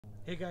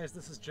Hey guys,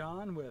 this is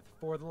John with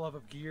For the Love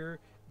of Gear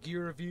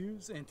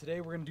Reviews, and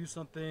today we're going to do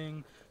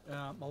something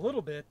a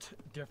little bit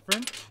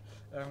different.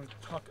 I'm going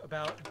to talk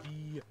about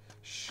the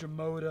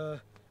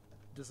Shimoda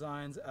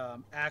Designs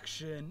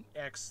Action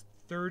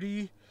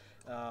X30.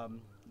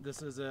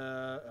 This is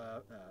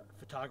a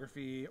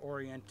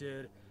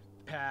photography-oriented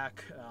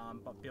pack,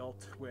 but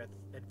built with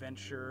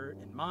adventure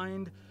in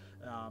mind.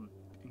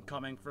 And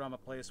coming from a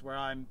place where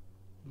I'm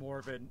more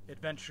of an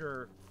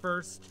adventurer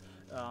first,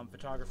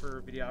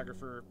 photographer,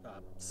 videographer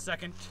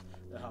second,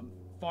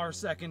 far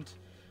second.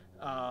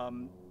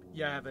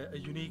 Yeah, I have a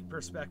unique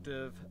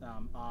perspective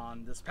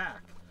on this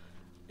pack.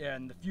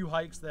 And the few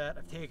hikes that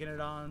I've taken it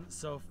on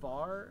so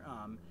far,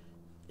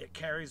 it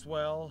carries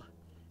well.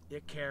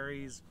 It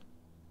carries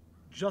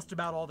just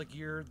about all the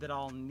gear that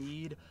I'll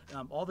need,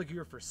 all the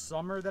gear for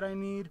summer that I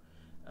need.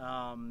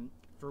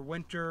 For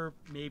winter,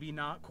 maybe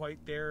not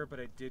quite there, but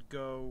I did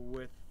go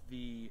with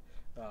the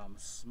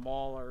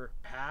smaller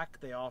pack.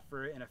 They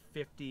offer it in a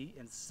 50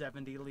 and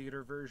 70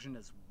 liter version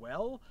as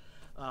well.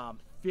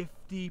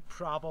 50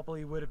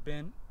 probably would have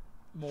been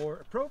more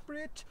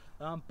appropriate,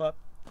 but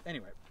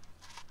anyway.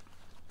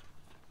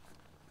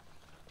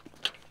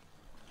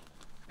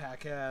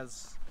 Pack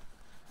has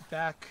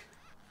back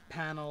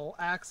panel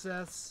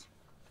access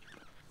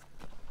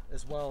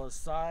as well as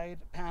side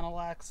panel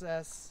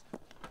access.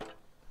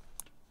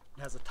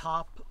 It has a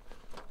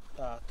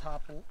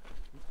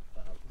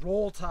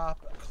roll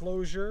top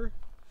closure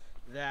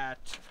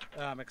that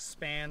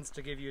expands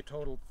to give you a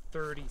total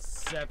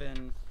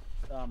 37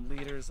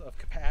 liters of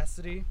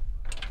capacity.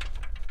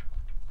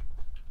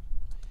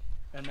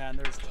 And then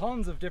there's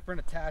tons of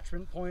different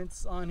attachment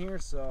points on here.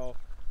 So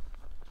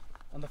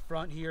on the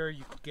front here,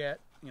 you could get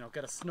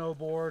a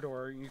snowboard,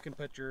 or you can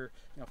put your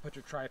put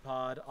your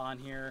tripod on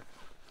here.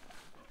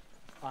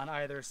 On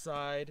either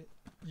side,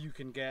 you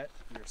can get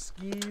your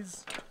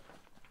skis.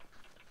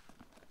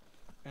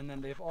 And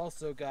then they've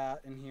also got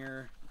in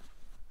here,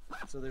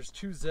 so there's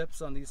two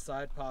zips on these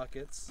side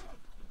pockets.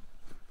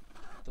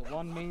 The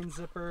one main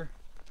zipper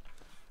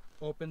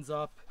opens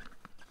up.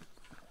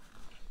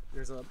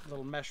 There's a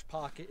little mesh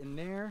pocket in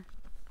there.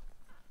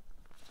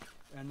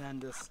 And then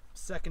this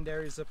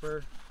secondary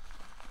zipper,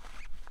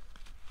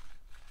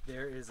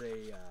 there is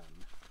a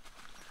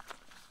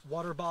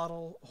water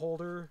bottle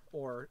holder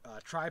or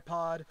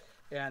tripod.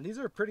 And these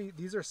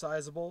are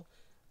sizable.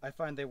 I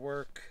find they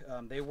work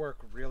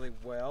really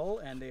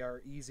well, and they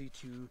are easy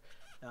to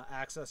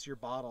access your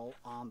bottle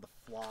on the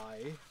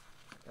fly,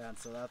 and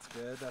so that's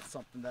good. That's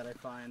something that I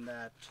find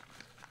that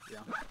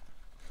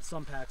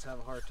some packs have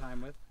a hard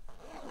time with.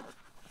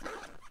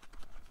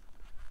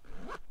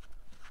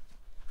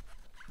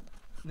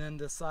 And then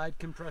the side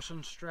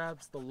compression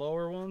straps, the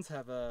lower ones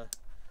have a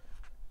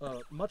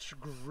much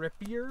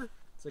grippier,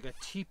 it's like a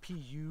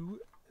TPU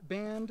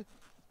band,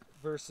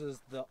 versus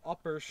the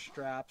upper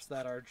straps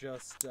that are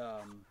just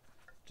a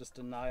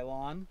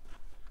nylon.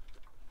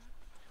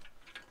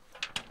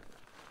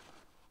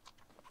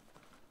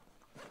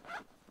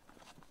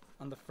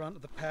 On the front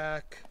of the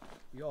pack,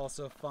 you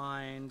also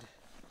find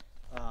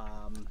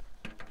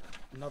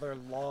another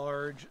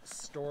large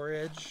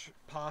storage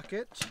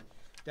pocket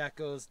that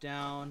goes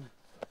down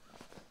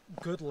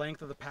good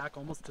length of the pack,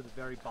 almost to the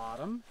very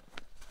bottom.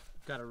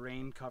 Got a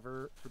rain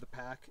cover for the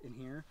pack in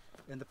here.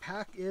 And the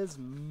pack is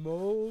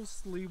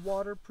mostly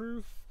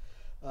waterproof,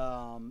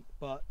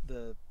 but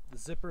the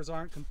zippers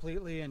aren't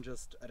completely, and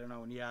just, I don't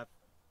know, when you have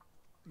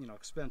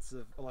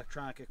expensive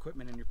electronic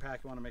equipment in your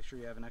pack, you want to make sure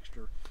you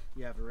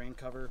have a rain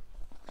cover.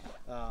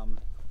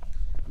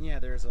 Yeah,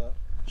 there's a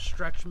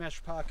stretch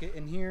mesh pocket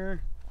in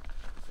here,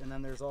 and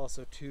then there's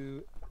also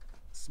two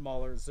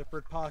smaller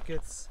zippered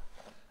pockets.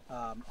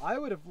 I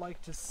would have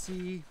liked to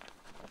see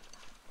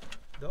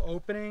the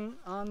opening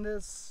on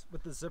this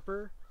with the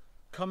zipper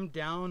come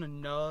down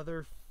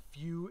another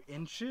few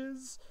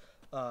inches,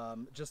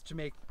 just to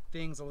make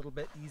things a little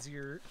bit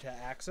easier to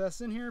access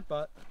in here,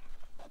 but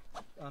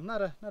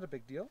not a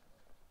big deal.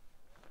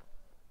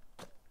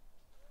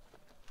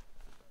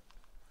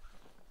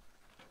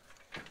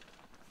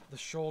 The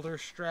shoulder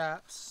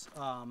straps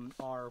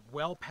are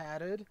well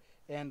padded,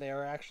 and they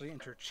are actually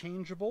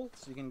interchangeable,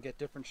 so you can get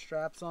different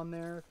straps on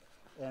there.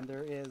 And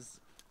there is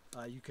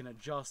you can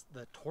adjust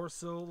the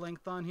torso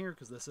length on here,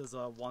 because this is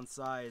a one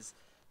size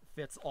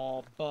fits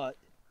all, but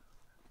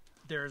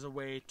there's a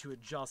way to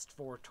adjust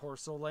for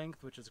torso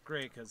length, which is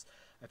great, because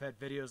I've had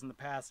videos in the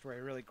past where I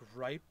really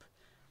gripe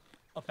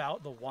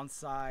about the one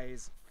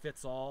size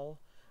fits all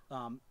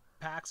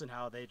packs and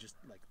how they just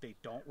they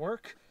don't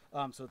work.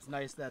 So it's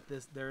nice that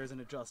there is an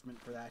adjustment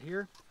for that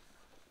here.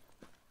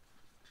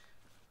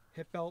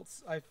 Hip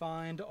belts, I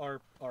find,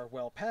 are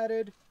well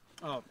padded.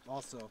 Oh,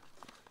 also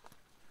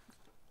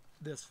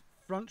this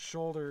front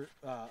shoulder,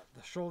 the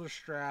shoulder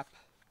strap,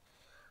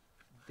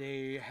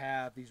 they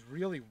have these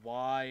really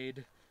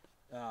wide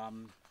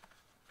and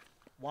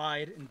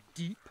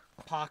deep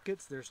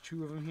pockets. There's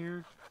two of them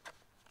here.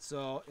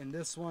 So in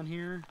this one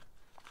here,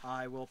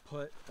 I will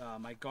put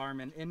my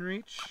Garmin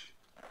InReach.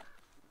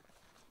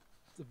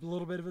 It's a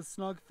little bit of a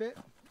snug fit.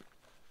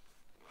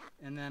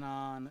 And then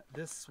on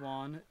this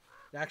one,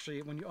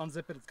 actually when you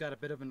unzip it, it's got a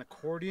bit of an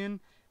accordion,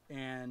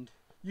 and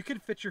you can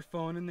fit your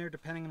phone in there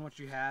depending on what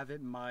you have.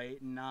 It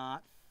might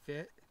not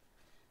fit,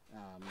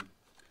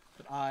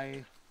 but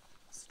I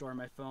store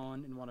my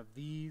phone in one of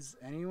these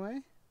anyway.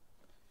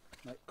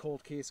 Like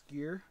cold case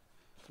gear,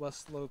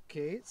 Westlow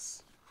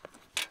case.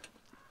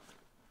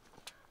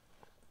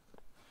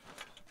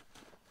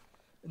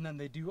 And then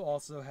they do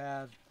also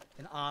have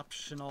an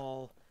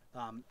optional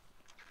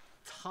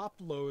top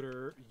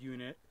loader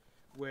unit,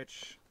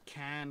 which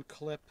can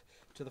clip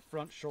to the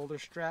front shoulder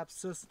strap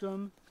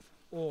system,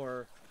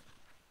 or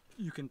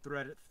you can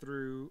thread it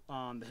through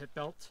on the hip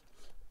belt.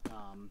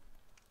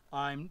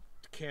 I'm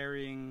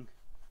carrying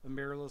a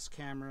mirrorless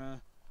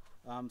camera,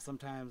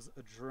 sometimes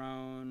a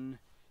drone,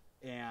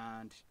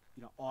 and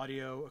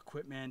audio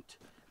equipment,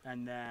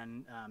 and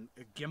then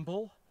a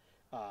gimbal,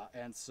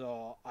 and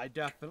so I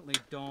definitely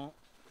don't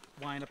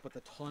wind up with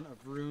a ton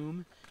of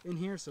room in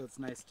here, so it's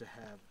nice to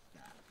have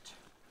that.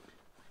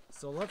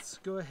 So let's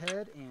go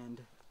ahead and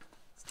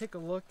let's take a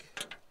look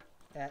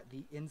at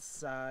the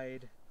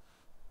inside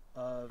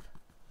of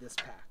this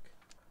pack.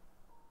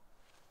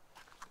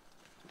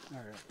 All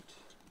right.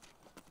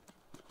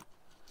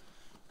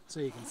 So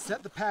you can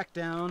set the pack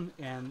down,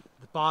 and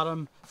the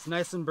bottom is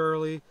nice and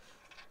burly,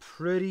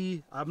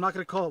 pretty. I'm not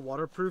going to call it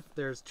waterproof.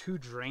 There's 2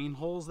 drain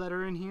holes that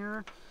are in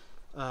here,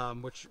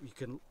 which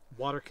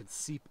water can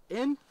seep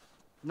in.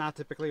 Not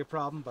typically a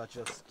problem, but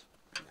just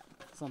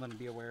something to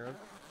be aware of.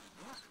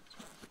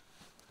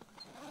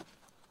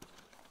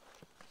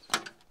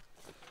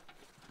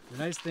 The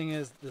nice thing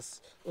is this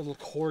little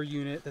core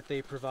unit that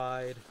they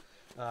provide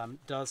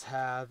does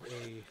have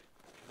a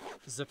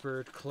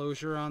zippered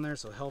closure on there,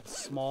 so it helps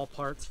small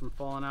parts from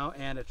falling out,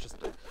 and it's just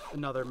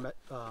another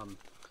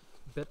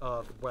bit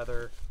of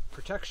weather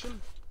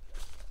protection.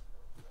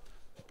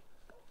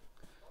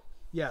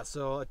 Yeah,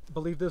 so I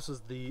believe this was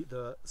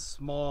the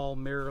small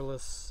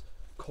mirrorless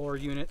core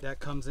unit that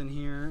comes in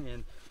here,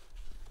 and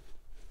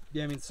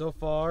yeah, I mean, so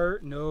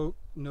far no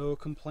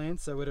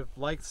complaints. I would have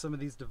liked some of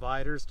these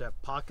dividers to have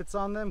pockets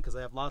on them, because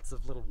I have lots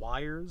of little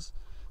wires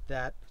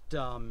that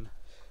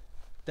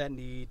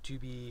need to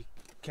be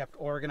kept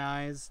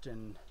organized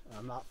and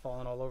not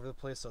falling all over the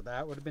place, so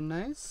that would have been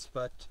nice.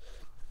 But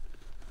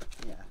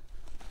yeah,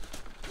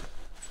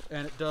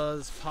 and it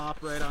does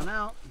pop right on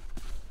out.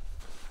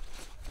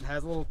 It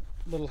has a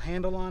little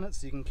handle on it,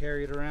 so you can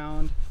carry it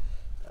around.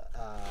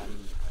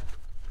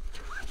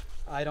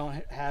 I don't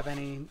have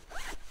any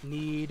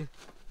need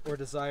or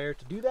desire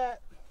to do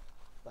that,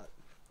 but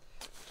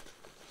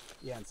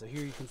yeah. And so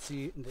here you can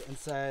see the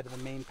inside of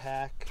the main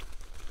pack.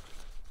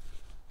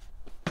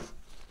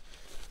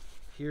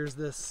 Here's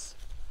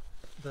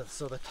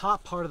so the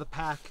top part of the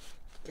pack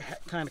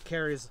kind of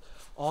carries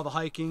all the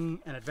hiking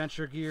and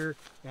adventure gear,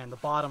 and the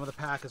bottom of the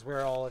pack is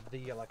where all of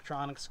the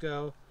electronics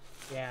go.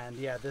 And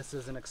yeah, this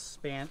is an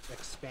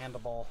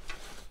expandable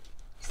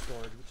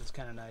storage, which is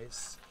kind of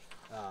nice.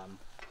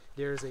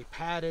 There's a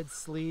padded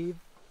sleeve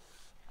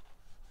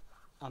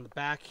on the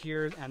back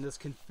here, and this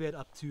can fit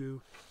up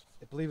to,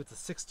 I believe it's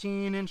a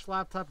 16-inch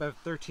laptop. I have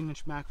a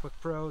 13-inch MacBook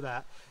Pro.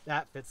 That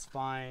fits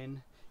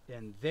fine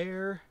in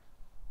there.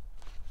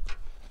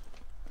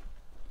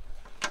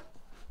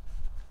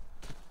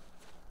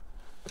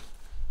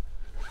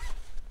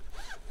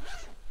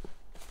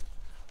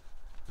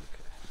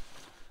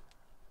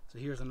 So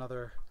here's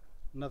another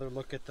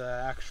look at the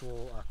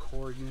actual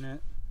core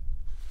unit.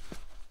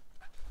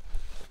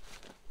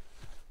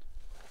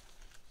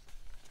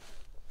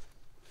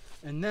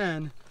 And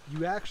then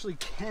you actually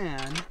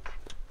can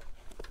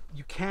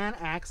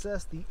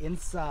access the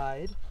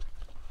inside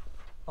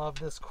of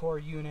this core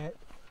unit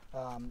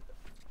from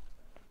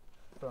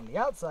the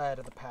outside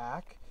of the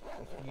pack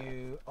if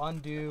you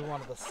undo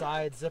one of the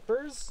side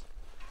zippers.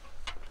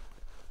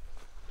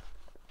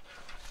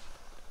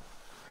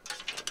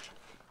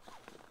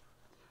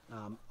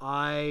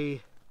 I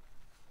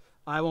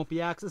won't be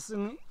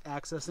accessing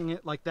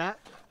it like that,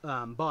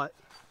 but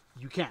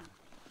you can.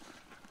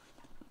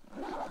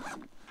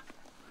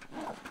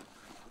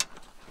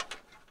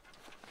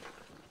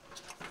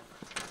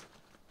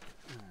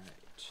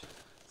 Alright,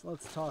 so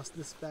let's toss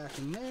this back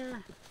in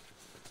there.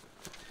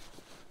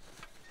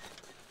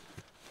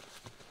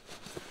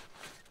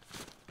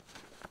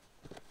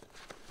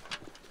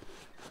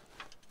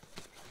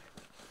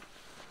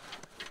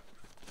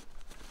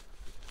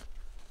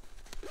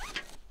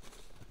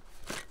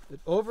 The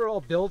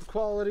overall build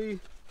quality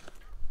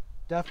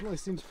definitely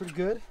seems pretty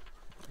good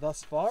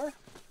thus far.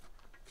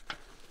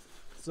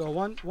 So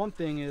one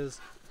thing is,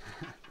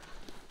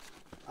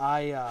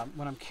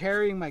 when I'm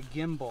carrying my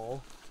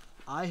gimbal,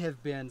 I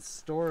have been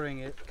storing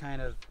it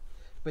kind of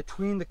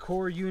between the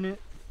core unit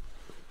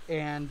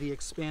and the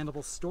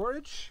expandable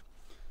storage.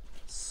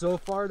 So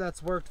far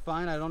that's worked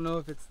fine. I don't know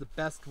if it's the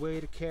best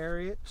way to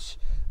carry it,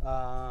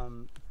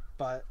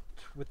 but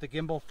with the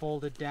gimbal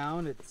folded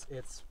down, it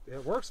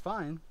works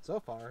fine so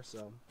far.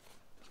 So,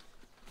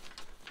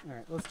 all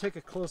right, let's take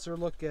a closer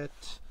look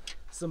at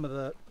some of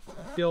the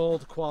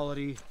build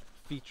quality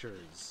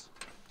features.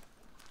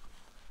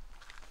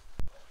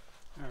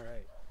 All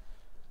right.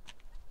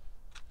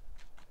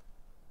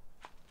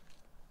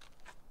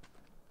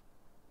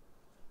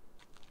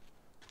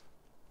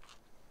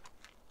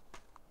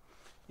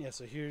 Yeah,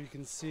 so here you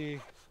can see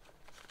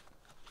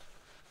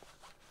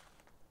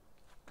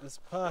this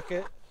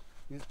pocket.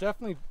 It's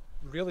definitely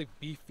really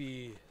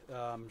beefy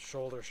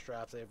shoulder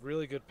straps. They have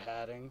really good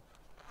padding,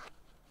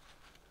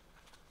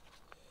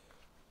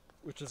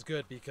 which is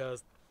good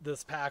because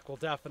this pack will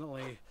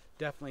definitely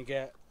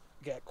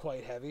get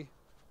quite heavy.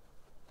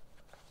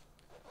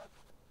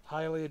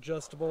 Highly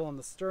adjustable on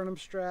the sternum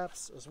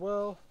straps as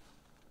well.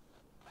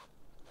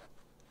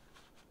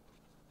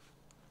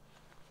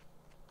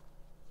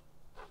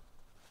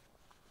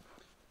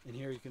 And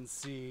here you can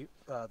see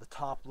the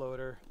top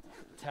loader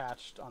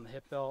attached on the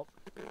hip belt.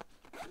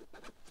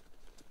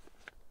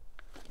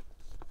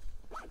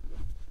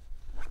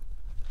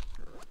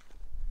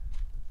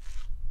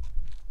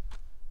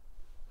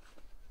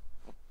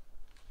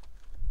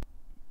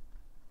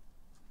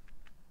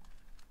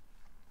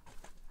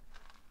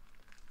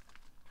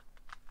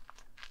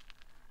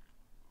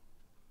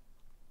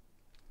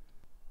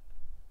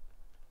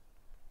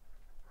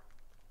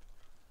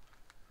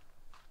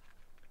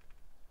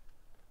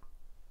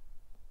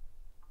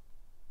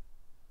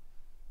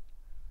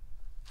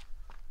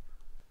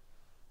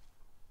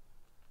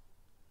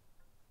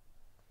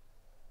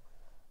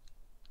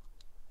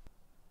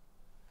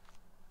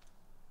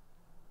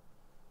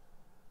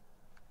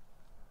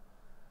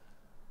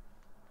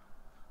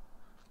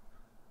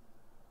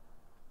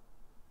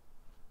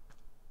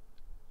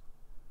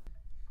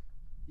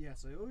 Yeah,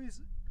 so I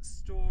always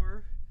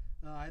store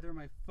either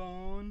my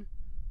phone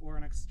or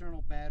an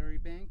external battery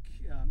bank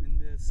in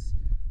this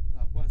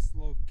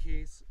Westlow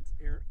case. It's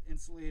air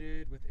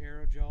insulated with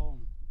aerogel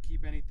and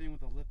keep anything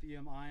with a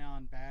lithium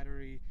ion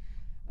battery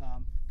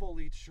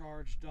fully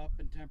charged up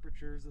in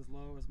temperatures as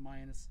low as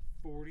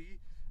 -40.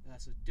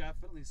 So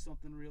definitely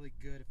something really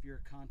good if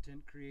you're a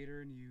content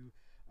creator and you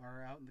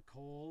are out in the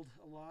cold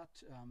a lot.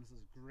 This is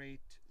a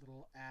great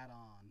little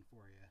add-on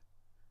for you.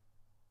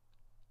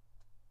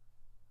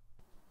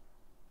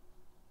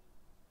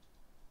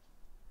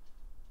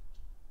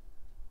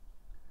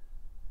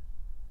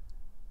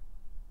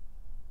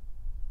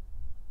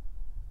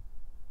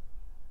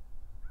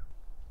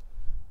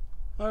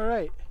 All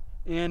right,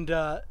 and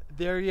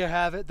there you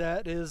have it.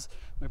 That is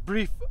my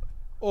brief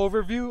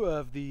overview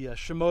of the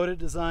Shimoda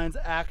Designs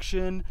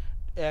Action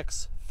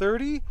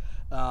X30.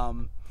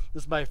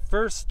 This is my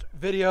first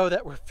video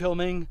that we're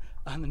filming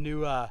on the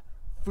new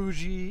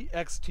Fuji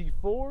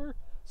X-T4.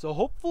 So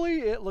hopefully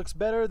it looks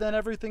better than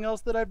everything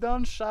else that I've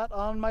done shot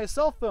on my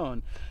cell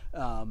phone.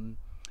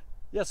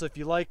 Yeah, so if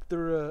you like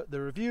the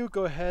review,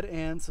 go ahead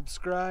and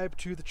subscribe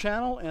to the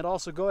channel, and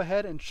also go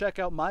ahead and check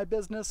out my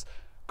business,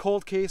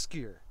 Cold Case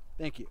Gear.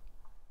 Thank you.